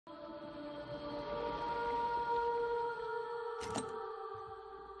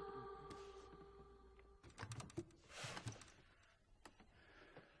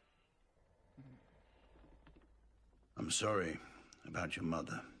sorry about your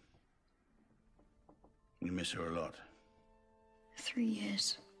mother. You miss her a lot. 3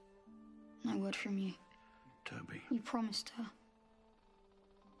 years. No word from you. Toby. You promised her.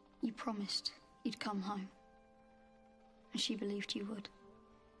 You promised you'd come home. And she believed you would.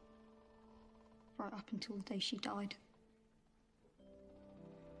 Right up until the day she died.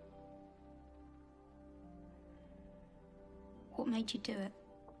 What made you do it?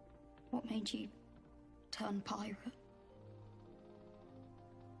 What made you turn pirate?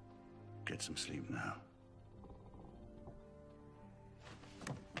 Get some sleep now.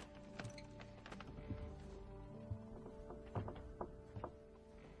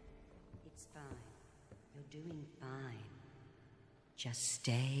 It's fine. You're doing fine. Just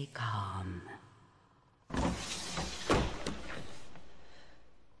stay calm.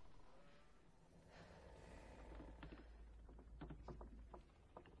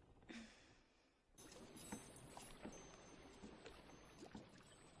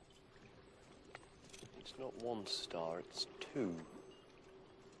 It's not one star, it's two.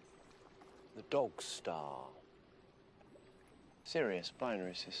 The dog star. Sirius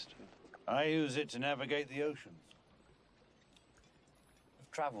binary system. I use it to navigate the oceans.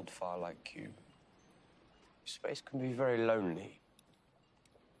 I've travelled far like you. Space can be very lonely.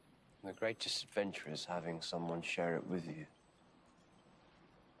 And the greatest adventure is having someone share it with you.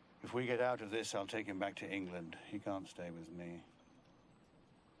 If we get out of this, I'll take him back to England. He can't stay with me.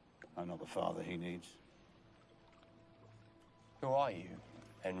 I'm not the father he needs. Who are you,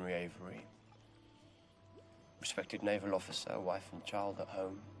 Henry Avery? Respected naval officer, wife and child at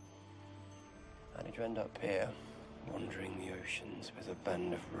home. How did you end up here, wandering the oceans with a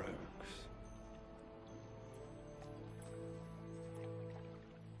band of rogues?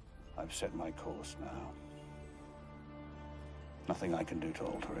 I've set my course now. Nothing I can do to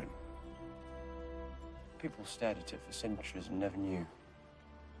alter it. People stared at it for centuries and never knew.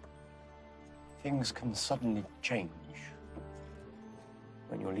 Things can suddenly change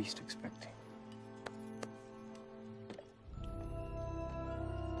when you're least expecting.